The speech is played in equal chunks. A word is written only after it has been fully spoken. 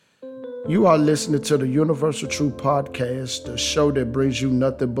You are listening to the Universal Truth Podcast, the show that brings you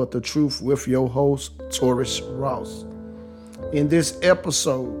nothing but the truth with your host, Taurus Ross. In this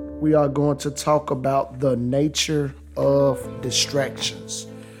episode, we are going to talk about the nature of distractions.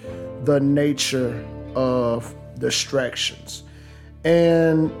 The nature of distractions.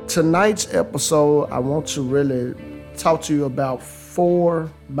 And tonight's episode, I want to really talk to you about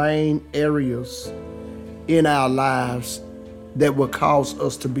 4 main areas in our lives that will cause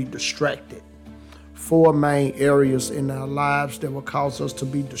us to be distracted. 4 main areas in our lives that will cause us to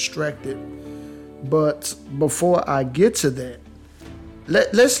be distracted. But before I get to that,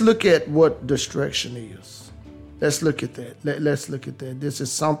 let's look at what distraction is. Let's look at that. Let's look at that. This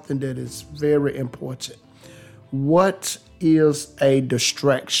is something that is very important. What is a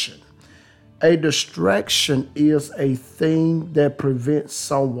distraction? A distraction is a thing that prevents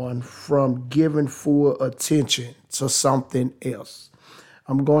someone from giving full attention to something else.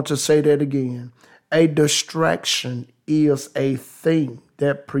 I'm going to say that again. A distraction is a thing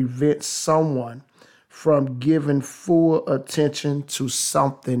that prevents someone from giving full attention to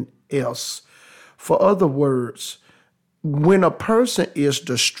something else. For other words, when a person is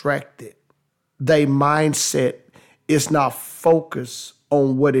distracted, their mindset is not focused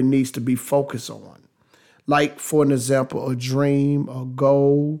on what it needs to be focused on. Like, for an example, a dream, a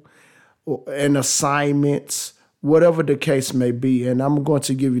goal, an assignment, whatever the case may be. And I'm going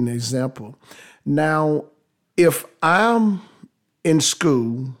to give you an example. Now, if I'm in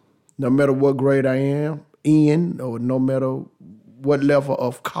school, no matter what grade I am in, or no matter what level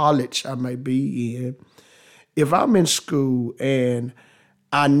of college I may be in, if I'm in school and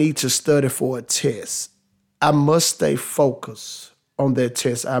I need to study for a test, I must stay focused on that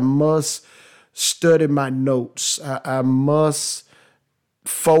test. I must study my notes. I must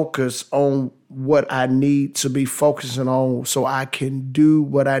focus on what I need to be focusing on so I can do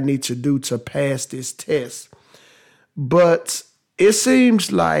what I need to do to pass this test. But it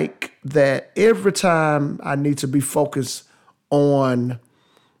seems like that every time I need to be focused on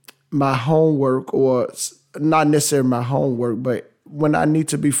my homework, or not necessarily my homework, but when I need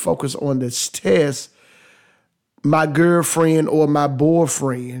to be focused on this test, my girlfriend or my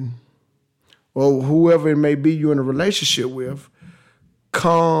boyfriend or whoever it may be you're in a relationship with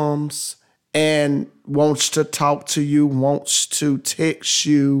comes and wants to talk to you, wants to text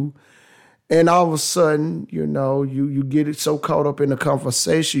you. And all of a sudden, you get it so caught up in the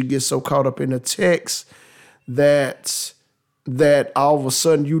conversation, you get so caught up in the text that all of a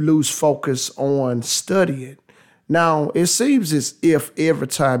sudden you lose focus on studying. Now, it seems as if every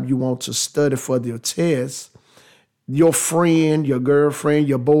time you want to study for your test, your friend, your girlfriend,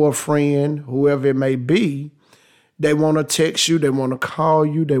 your boyfriend, whoever it may be, they want to text you, they want to call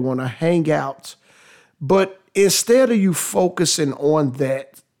you, they want to hang out. But instead of you focusing on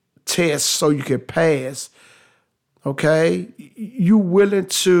that test so you can pass, okay, you willing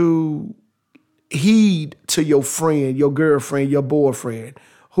to heed to your friend, your girlfriend, your boyfriend,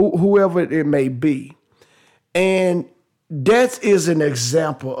 whoever it may be. And that is an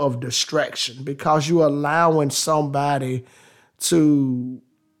example of distraction, because you're allowing somebody to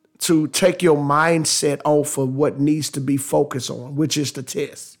take your mindset off of what needs to be focused on, which is the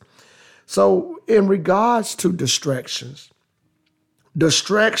test. So in regards to distractions,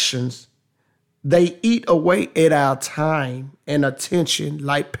 they eat away at our time and attention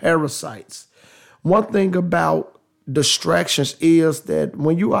like parasites. One thing about distractions is that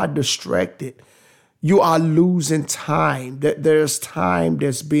when you are distracted, you are losing time. That there's time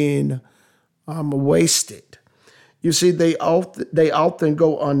that's being wasted. You see, they often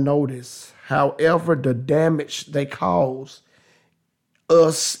go unnoticed. However, the damage they cause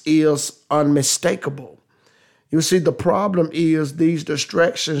us is unmistakable. You see, the problem is these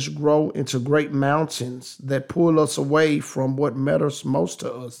distractions grow into great mountains that pull us away from what matters most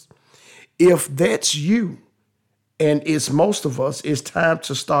to us. If that's you, and it's most of us, it's time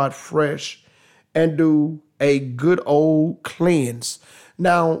to start fresh and do a good old cleanse.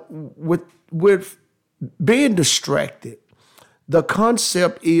 Now, with being distracted, the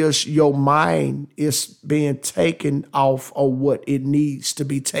concept is your mind is being taken off of what it needs to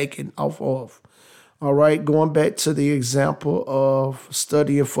be taken off of. All right, going back to the example of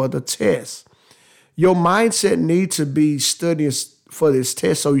studying for the test. Your mindset needs to be studying for this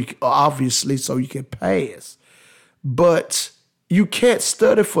test so you can pass. But you can't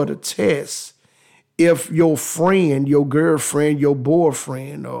study for the test if your friend, your girlfriend, your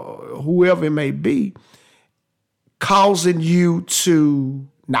boyfriend, or whoever it may be, causing you to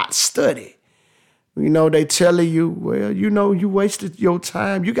not study. They telling you, well, you wasted your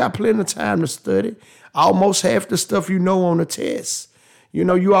time. You got plenty of time to study. Almost half the stuff on the test.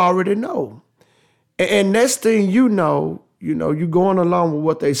 You already know. And next thing you're going along with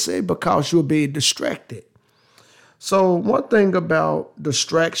what they say because you're being distracted. So one thing about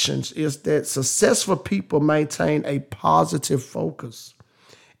distractions is that successful people maintain a positive focus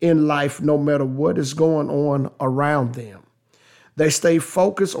in life no matter what is going on around them. They stay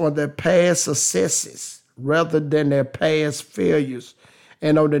focused on their past successes rather than their past failures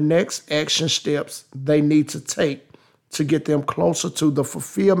and on the next action steps they need to take to get them closer to the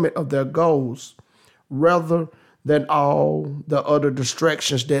fulfillment of their goals rather than all the other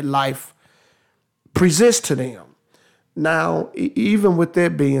distractions that life presents to them. Now, even with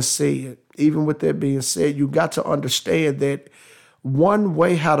that being said, you got to understand that one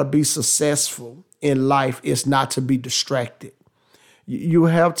way how to be successful in life is not to be distracted. You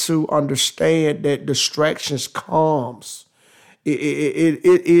have to understand that distractions comes. It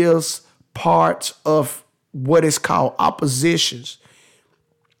is part of what is called oppositions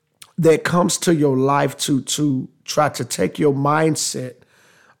that comes to your life to try to take your mindset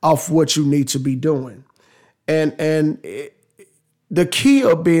off what you need to be doing. The key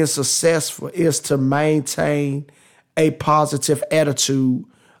of being successful is to maintain a positive attitude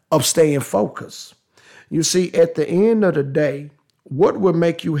of staying focused. You see, at the end of the day, what will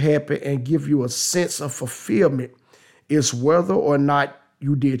make you happy and give you a sense of fulfillment is whether or not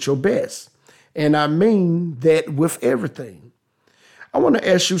you did your best. And I mean that with everything. I want to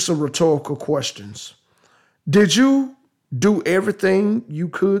ask you some rhetorical questions. Did you do everything you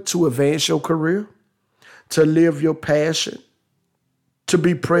could to advance your career, to live your passion, to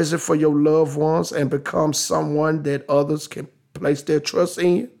be present for your loved ones and become someone that others can place their trust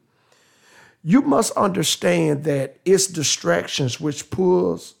in? You must understand that it's distractions which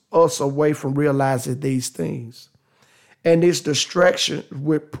pulls us away from realizing these things. And it's distractions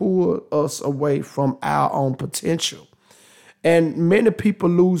which pull us away from our own potential. And many people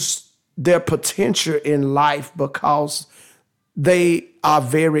lose their potential in life because they are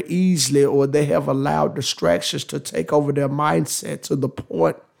very easily, or they have allowed distractions to take over their mindset to the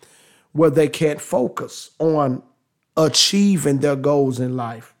point where they can't focus on achieving their goals in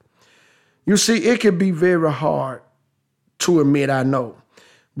life. You see, it can be very hard to admit, I know.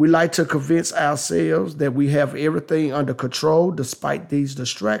 We like to convince ourselves that we have everything under control despite these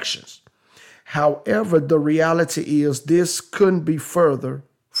distractions. However, the reality is this couldn't be further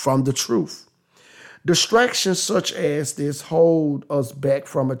from the truth. Distractions such as this hold us back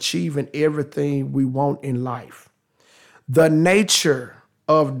from achieving everything we want in life. The nature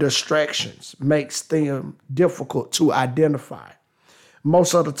of distractions makes them difficult to identify,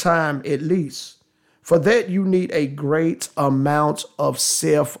 most of the time at least. For that, you need a great amount of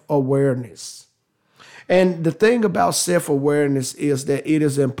self-awareness. And the thing about self-awareness is that it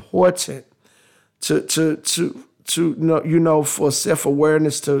is important for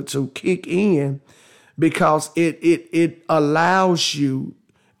self-awareness to kick in, because it allows you,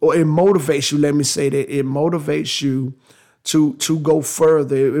 or it motivates you, let me say that, it motivates you to go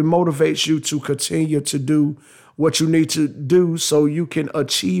further. It motivates you to continue to do what you need to do so you can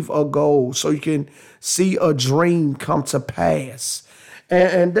achieve a goal, so you can see a dream come to pass.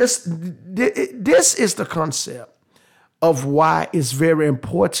 And this is the concept of why it's very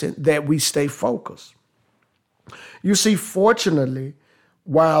important that we stay focused. You see, fortunately,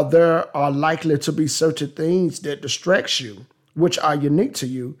 while there are likely to be certain things that distract you, which are unique to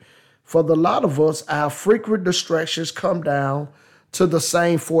you, for the lot of us, our frequent distractions come down to the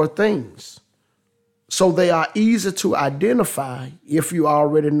same four things. So they are easy to identify if you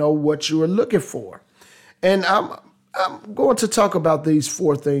already know what you are looking for. And I'm going to talk about these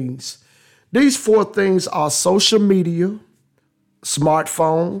four things. These four things are social media,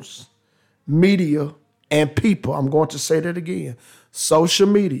 smartphones, media, and people. I'm going to say that again. Social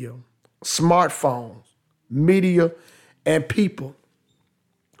media, smartphones, media, and people.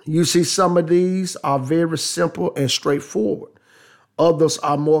 You see, some of these are very simple and straightforward. Others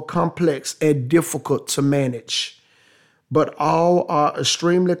are more complex and difficult to manage. But all are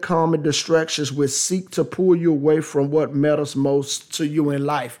extremely common distractions which seek to pull you away from what matters most to you in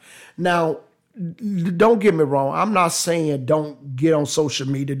life. Now, don't get me wrong. I'm not saying don't get on social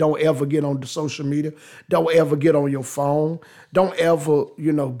media. Don't ever get on the social media. Don't ever get on your phone. Don't ever,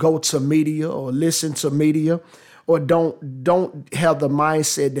 go to media or listen to media. Or don't have the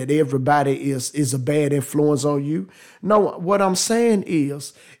mindset that everybody is a bad influence on you. No, what I'm saying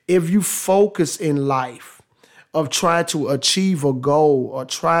is, if you focus in life of trying to achieve a goal or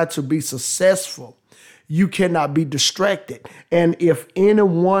try to be successful, you cannot be distracted. And if any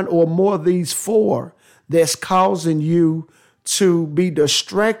one or more of these four that's causing you to be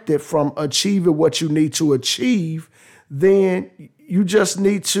distracted from achieving what you need to achieve, then you just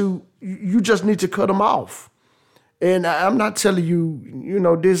need to cut them off. And I'm not telling you,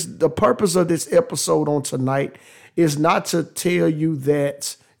 the purpose of this episode on tonight is not to tell you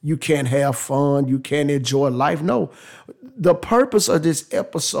that you can't have fun, you can't enjoy life. No, the purpose of this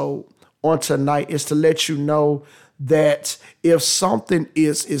episode on tonight is to let you know that if something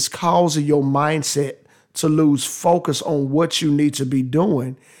is causing your mindset to lose focus on what you need to be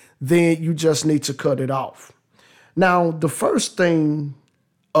doing, then you just need to cut it off. Now, the first thing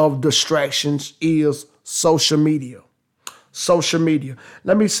of distractions is social media. Social media.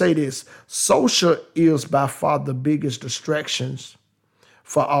 Let me say this. Social is by far the biggest distractions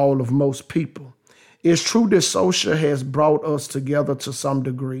for all of most people. It's true that social has brought us together to some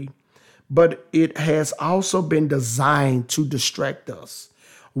degree, but it has also been designed to distract us.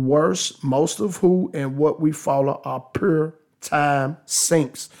 Worse, most of who and what we follow are pure time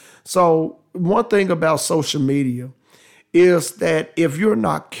sinks. So one thing about social media is that if you're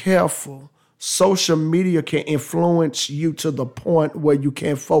not careful, social media can influence you to the point where you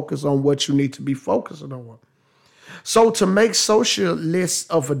can't focus on what you need to be focusing on. So to make social less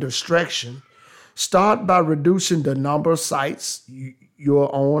of a distraction, start by reducing the number of sites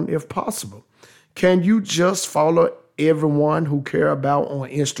you're on if possible. Can you just follow everyone who care about on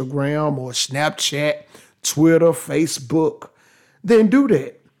Instagram or Snapchat, Twitter, Facebook? Then do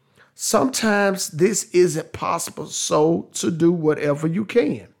that. Sometimes this isn't possible, so to do whatever you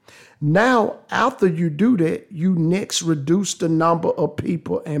can. Now, after you do that, you next reduce the number of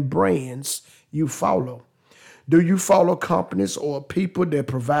people and brands you follow. Do you follow companies or people that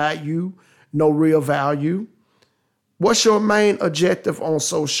provide you no real value? What's your main objective on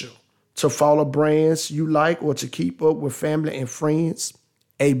social? To follow brands you like or to keep up with family and friends?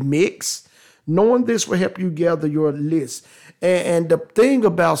 A mix? Knowing this will help you gather your list. And the thing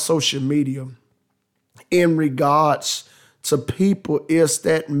about social media in regards to people is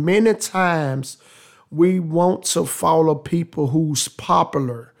that many times we want to follow people who's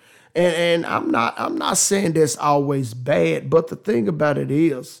popular. And I'm not saying that's always bad, but the thing about it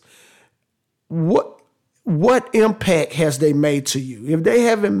is, what impact has they made to you? If they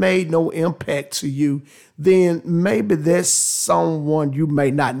haven't made no impact to you, then maybe that's someone you may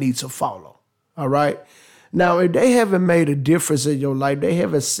not need to follow. All right. Now, if they haven't made a difference in your life, they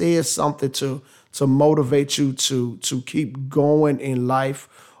haven't said something to motivate you to keep going in life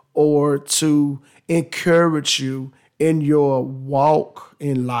or to encourage you in your walk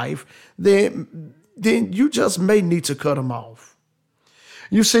in life, then you just may need to cut them off.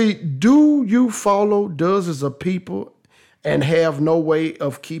 You see, do you follow dozens of people and have no way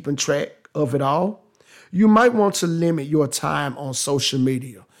of keeping track of it all? You might want to limit your time on social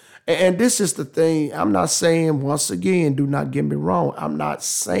media. And this is the thing. I'm not saying, once again, do not get me wrong, I'm not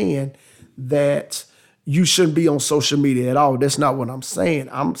saying that you shouldn't be on social media at all. That's not what I'm saying.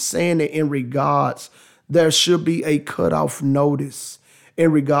 I'm saying that in regards, there should be a cutoff notice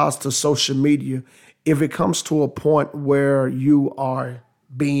in regards to social media if it comes to a point where you are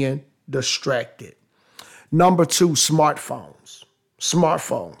being distracted. Number 2, smartphones.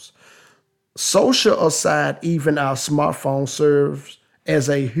 Smartphones. Social aside, even our smartphone serves as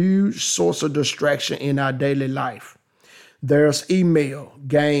a huge source of distraction in our daily life. There's email,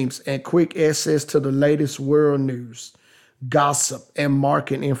 games, and quick access to the latest world news, gossip, and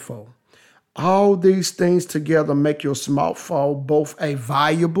market info. All these things together make your smartphone both a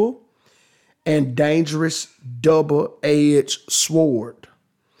valuable and dangerous double-edged sword.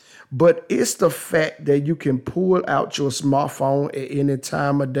 But it's the fact that you can pull out your smartphone at any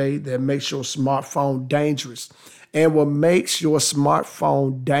time of day that makes your smartphone dangerous. And what makes your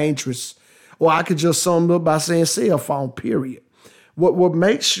smartphone dangerous, or I could just sum it up by saying cell phone, period. What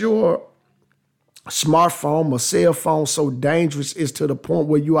makes your smartphone or cell phone so dangerous is to the point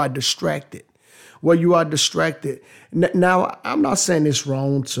where you are distracted. Now, I'm not saying it's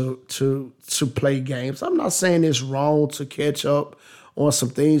wrong to play games. I'm not saying it's wrong to catch up on some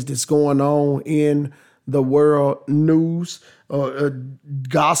things that's going on in the world news or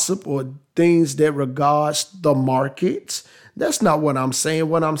gossip or things that regards the markets. That's not what I'm saying.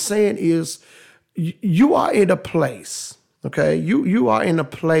 What I'm saying is you are in a place, okay? You are in a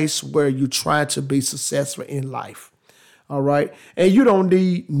place where you try to be successful in life, all right? And you don't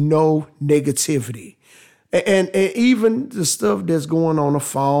need no negativity. And even the stuff that's going on the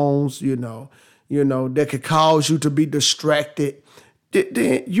phones, that could cause you to be distracted,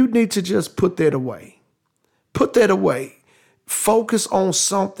 then you need to just put that away. Put that away. Focus on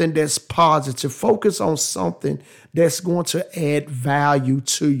something that's positive. Focus on something that's going to add value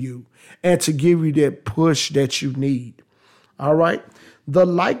to you and to give you that push that you need. All right? The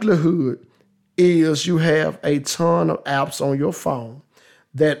likelihood is you have a ton of apps on your phone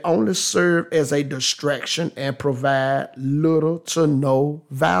that only serve as a distraction and provide little to no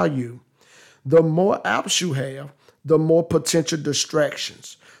value. The more apps you have, the more potential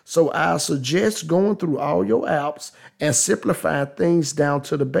distractions. So I suggest going through all your apps and simplifying things down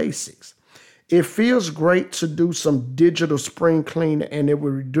to the basics. It feels great to do some digital spring cleaning, and it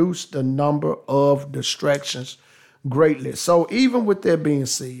will reduce the number of distractions greatly. So even with that being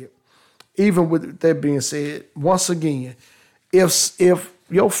said, once again, if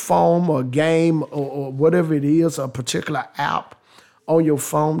your phone or game or whatever it is, a particular app on your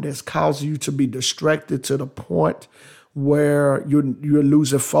phone that's causing you to be distracted to the point where you're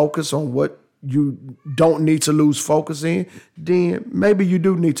losing focus on what you don't need to lose focus in, then maybe you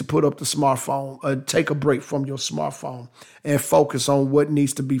do need to put up the smartphone or take a break from your smartphone and focus on what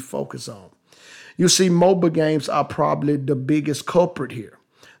needs to be focused on. You see, mobile games are probably the biggest culprit here.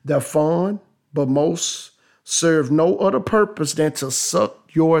 They're fun, but most serve no other purpose than to suck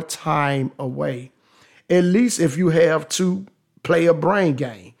your time away. At least if you have to play a brain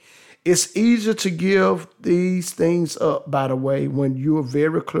game. It's easier to give these things up, by the way, when you're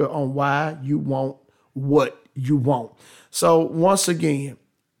very clear on why you want what you want. So once again,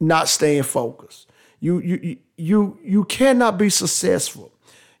 not staying focused. You cannot be successful.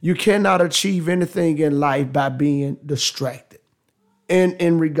 You cannot achieve anything in life by being distracted.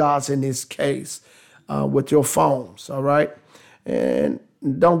 In regards, in this case, with your phones, all right? And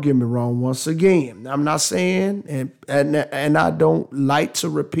don't get me wrong, once again, I'm not saying, and I don't like to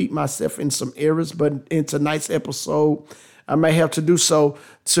repeat myself in some areas, but in tonight's episode, I may have to do so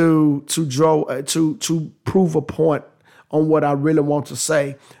to prove a point on what I really want to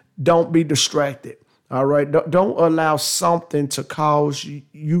say. Don't be distracted, all right? Don't allow something to cause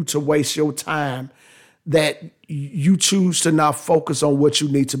you to waste your time that you choose to not focus on what you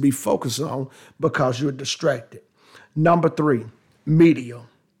need to be focused on because you're distracted. Number 3, media.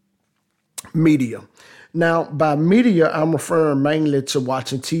 Now, by media, I'm referring mainly to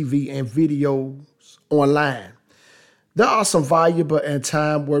watching TV and videos online. There are some valuable and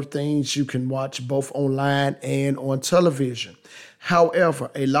time-worth things you can watch both online and on television. However,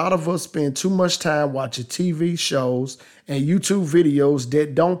 a lot of us spend too much time watching TV shows and YouTube videos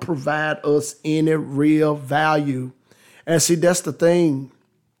that don't provide us any real value. And see, that's the thing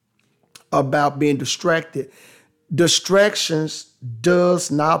about being distracted. Distractions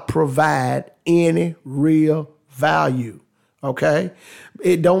does not provide any real value, okay?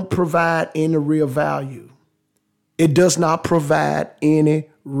 It don't provide any real value. It does not provide any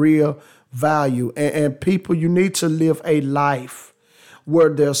real value. And people, you need to live a life where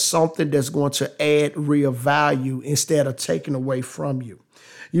there's something that's going to add real value instead of taking away from you.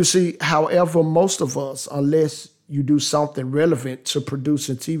 You see, however, most of us, unless you do something relevant to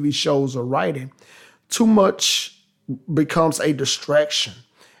producing TV shows or writing, too much becomes a distraction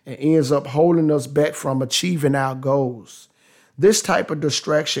and ends up holding us back from achieving our goals. This type of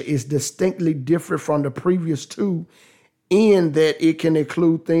distraction is distinctly different from the previous two in that it can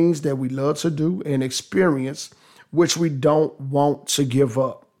include things that we love to do and experience, which we don't want to give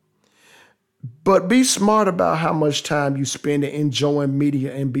up. But be smart about how much time you spend enjoying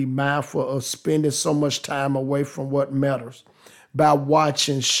media and be mindful of spending so much time away from what matters by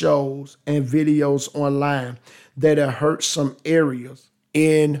watching shows and videos online that hurt some areas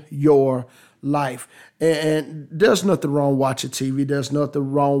in your life. And there's nothing wrong watching TV. There's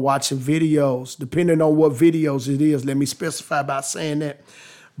nothing wrong watching videos, depending on what videos it is. Let me specify by saying that.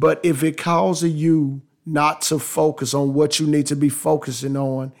 But if it causes you not to focus on what you need to be focusing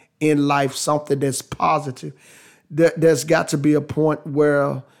on in life, something that's positive, there's got to be a point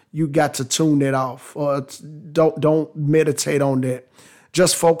where you got to tune it off, or don't meditate on that.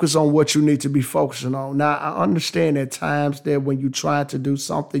 Just focus on what you need to be focusing on. Now, I understand at times that when you try to do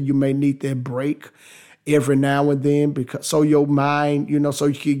something, you may need that break every now and then, because so your mind,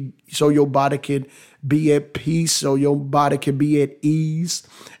 so your body can be at peace, so your body can be at ease.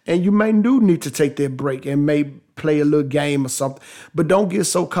 And you may do need to take that break and may play a little game or something. But don't get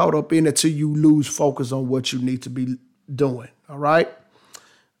so caught up in it till you lose focus on what you need to be doing. All right.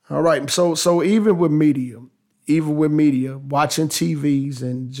 So even with media, watching TVs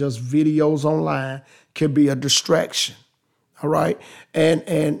and just videos online can be a distraction. All right.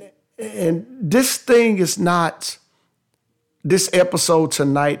 And this thing is not, this episode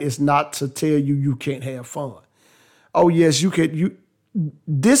tonight is not to tell you can't have fun. Oh, yes, you can.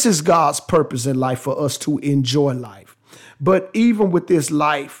 This is God's purpose in life, for us to enjoy life. But even with this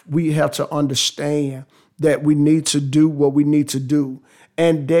life, we have to understand that we need to do what we need to do.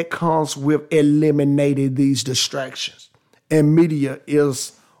 And that comes with eliminating these distractions. And media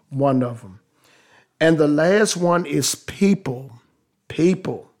is one of them. And the last one is people.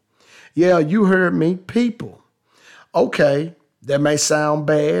 People. Yeah, you heard me, people. Okay, that may sound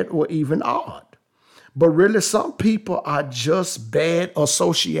bad or even odd, but really some people are just bad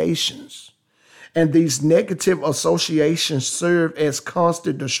associations. And these negative associations serve as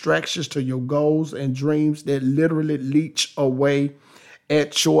constant distractions to your goals and dreams that literally leech away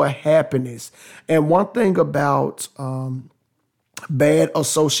at your happiness. And one thing about bad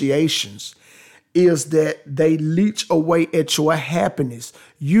associations is that they leech away at your happiness.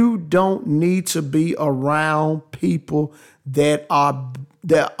 You don't need to be around people that are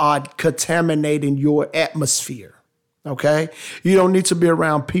contaminating your atmosphere. Okay? You don't need to be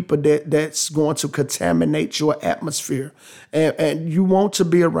around people that's going to contaminate your atmosphere. And you want to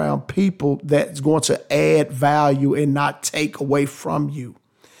be around people that's going to add value and not take away from you.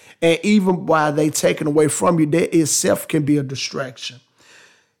 And even while they taking away from you, that itself can be a distraction.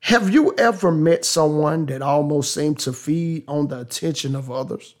 Have you ever met someone that almost seemed to feed on the attention of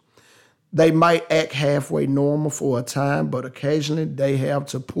others? They might act halfway normal for a time, but occasionally they have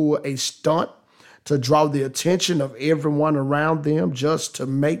to pull a stunt to draw the attention of everyone around them just to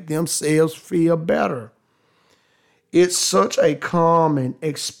make themselves feel better. It's such a common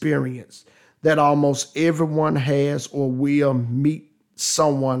experience that almost everyone has or will meet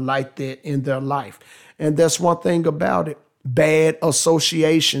someone like that in their life. And that's one thing about it. Bad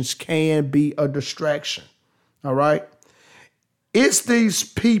associations can be a distraction. All right. It's these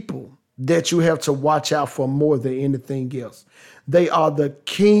people that you have to watch out for more than anything else. They are the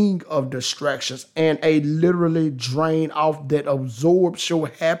king of distractions and a literally drain off that absorbs your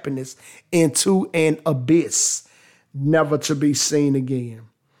happiness into an abyss, never to be seen again.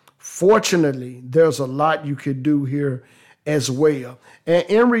 Fortunately, there's a lot you could do here as well. And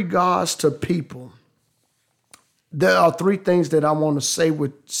in regards to people, there are three things that I want to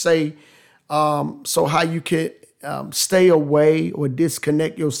say. So how you can stay away or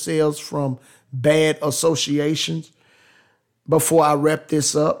disconnect yourselves from bad associations. Before I wrap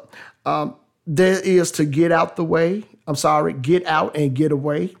this up, there is to get out and get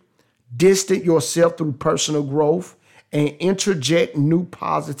away. Distance yourself through personal growth and interject new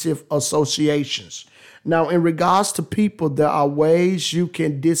positive associations. Now, in regards to people, there are ways you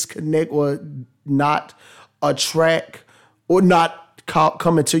can disconnect or not attract or not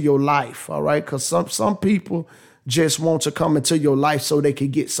come into your life, all right? Because some people just want to come into your life so they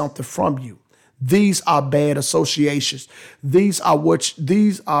can get something from you. These are bad associations. These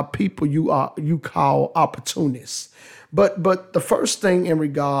are people you call opportunists. But the first thing in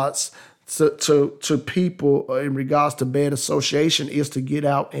regards to people in regards to bad association is to get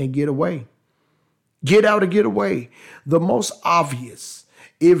out and get away. Get out and get away. The most obvious,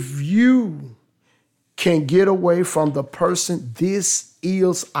 if you can get away from the person, this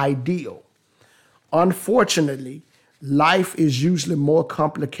is ideal. Unfortunately, life is usually more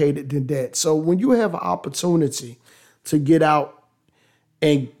complicated than that. So when you have an opportunity to get out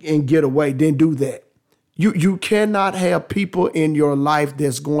and get away, then do that. You cannot have people in your life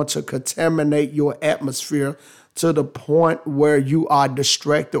that's going to contaminate your atmosphere to the point where you are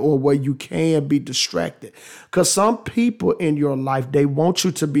distracted or where you can be distracted. Because some people in your life, they want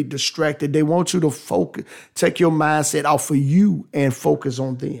you to be distracted. They want you to focus, take your mindset off of you and focus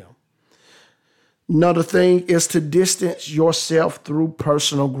on them. Another thing is to distance yourself through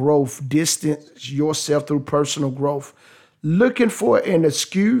personal growth. Distance yourself through personal growth. Looking for an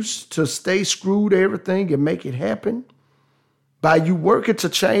excuse to stay screwed to everything and make it happen. By you working to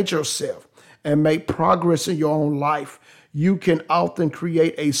change yourself and make progress in your own life, you can often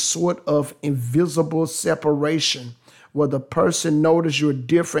create a sort of invisible separation where the person notices you're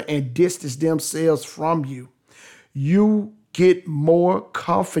different and distance themselves from you. You get more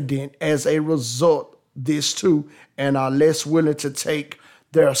confident as a result, this too, and are less willing to take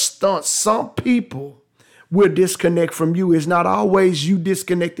their stunts. Some people will disconnect from you. It's not always you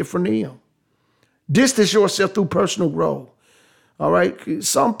disconnected from them. Distance yourself through personal growth. All right.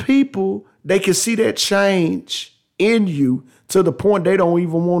 Some people, they can see that change in you to the point they don't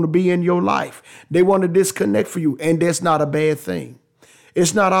even want to be in your life. They want to disconnect from you, and that's not a bad thing.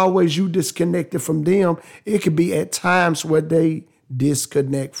 It's not always you disconnected from them. It could be at times where they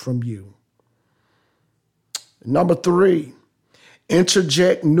disconnect from you. Number 3,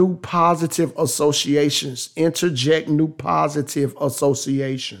 interject new positive associations. Interject new positive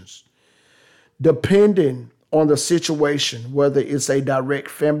associations. Depending on the situation, whether it's a direct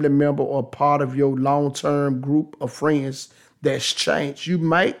family member or part of your long-term group of friends that's changed, you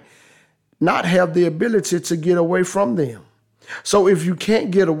might not have the ability to get away from them. So if you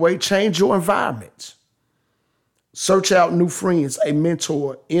can't get away, change your environment. Search out new friends, a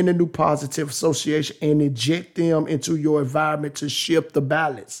mentor, any new positive association, and inject them into your environment to shift the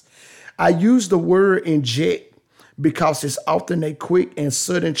balance. I use the word inject because it's often a quick and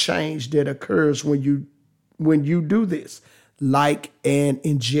sudden change that occurs when you do this, like an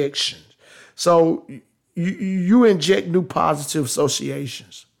injection. So you inject new positive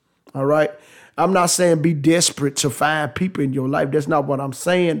associations. All right. I'm not saying be desperate to find people in your life. That's not what I'm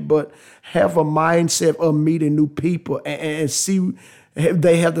saying, but have a mindset of meeting new people and see if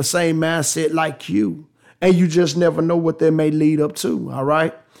they have the same mindset like you. And you just never know what they may lead up to. All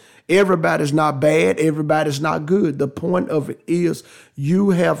right. Everybody's not bad. Everybody's not good. The point of it is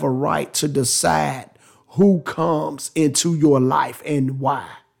you have a right to decide who comes into your life and why.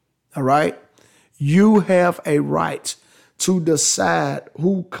 All right. You have a right to decide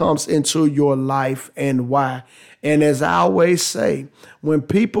who comes into your life and why. And as I always say, when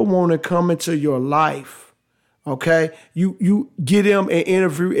people want to come into your life, okay, you get them an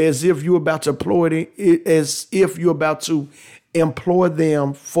interview as if you're about to employ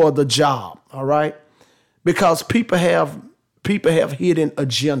them for the job, all right? Because people have hidden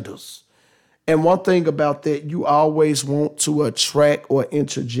agendas. And one thing about that, you always want to attract or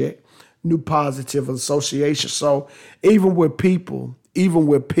interject new positive associations. So even with people,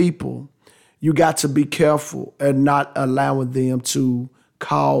 you got to be careful and not allowing them to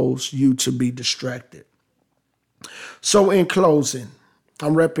cause you to be distracted. So in closing,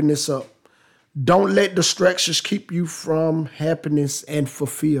 I'm wrapping this up. Don't let distractions keep you from happiness and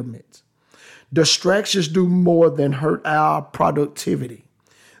fulfillment. Distractions do more than hurt our productivity.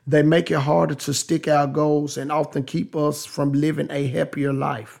 They make it harder to stick our goals and often keep us from living a happier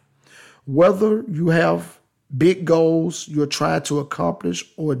life. Whether you have big goals you're trying to accomplish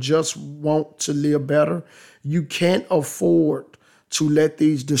or just want to live better, you can't afford to let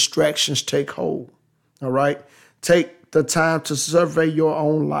these distractions take hold. All right? Take the time to survey your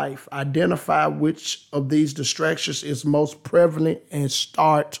own life. Identify which of these distractions is most prevalent and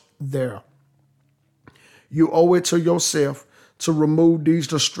start there. You owe it to yourself to remove these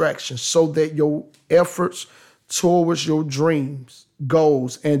distractions so that your efforts towards your dreams,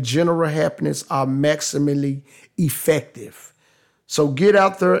 goals, and general happiness are maximally effective. So get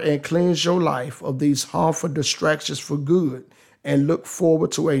out there and cleanse your life of these harmful distractions for good and look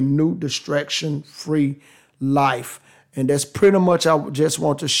forward to a new distraction-free life. And that's pretty much, I just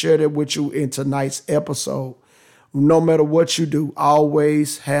want to share that with you in tonight's episode. No matter what you do,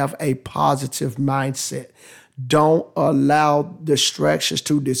 always have a positive mindset. Don't allow distractions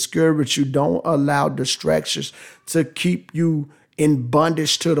to discourage you. Don't allow distractions to keep you in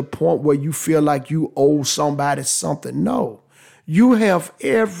bondage to the point where you feel like you owe somebody something. No, you have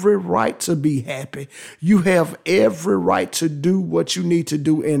every right to be happy. You have every right to do what you need to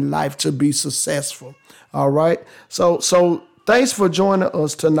do in life to be successful. All right. So thanks for joining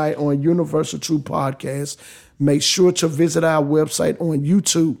us tonight on Universal Truth Podcast. Make sure to visit our website on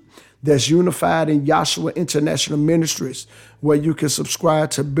YouTube. That's Unified in Yahshua International Ministries, where you can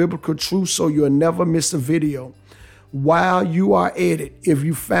subscribe to Biblical Truth so you'll never miss a video. While you are at it, if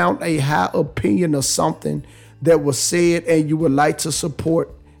you found a high opinion of something that was said and you would like to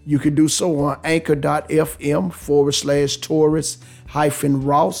support, you can do so on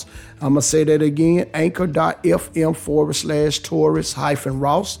anchor.fm/Taurus-Ross. I'm going to say that again,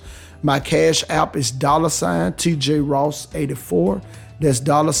 anchor.fm/Taurus-Ross. My cash app is $TJ Ross 84. That's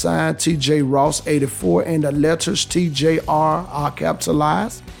 $TJ Ross 84, and the letters TJR are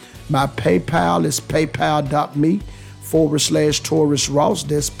capitalized. My PayPal is paypal.me/Taurus Ross.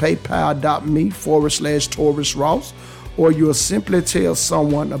 That's paypal.me/Taurus Ross. Or you'll simply tell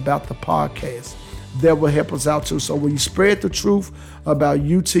someone about the podcast. That will help us out too. So when you spread the truth about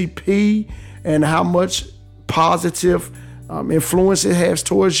UTP and how much positive influence it has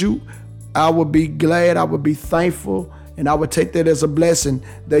towards you, I would be glad, I would be thankful, and I would take that as a blessing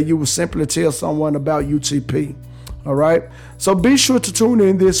that you would simply tell someone about UTP. All right? So be sure to tune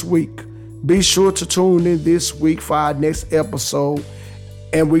in this week. Be sure to tune in this week for our next episode.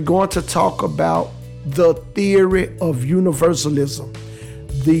 And we're going to talk about the theory of universalism.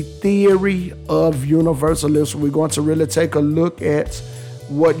 The theory of universalism. We're going to really take a look at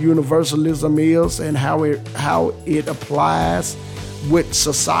what universalism is and how it applies with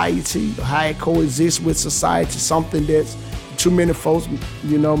society, how it coexists with society, something that's too many folks,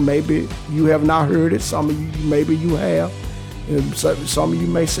 maybe you have not heard it. Some of you, maybe you have. And some of you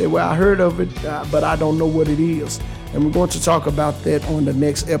may say, well, I heard of it, but I don't know what it is. And we're going to talk about that on the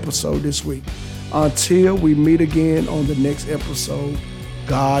next episode this week. Until we meet again on the next episode,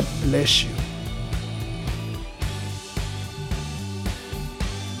 God bless you.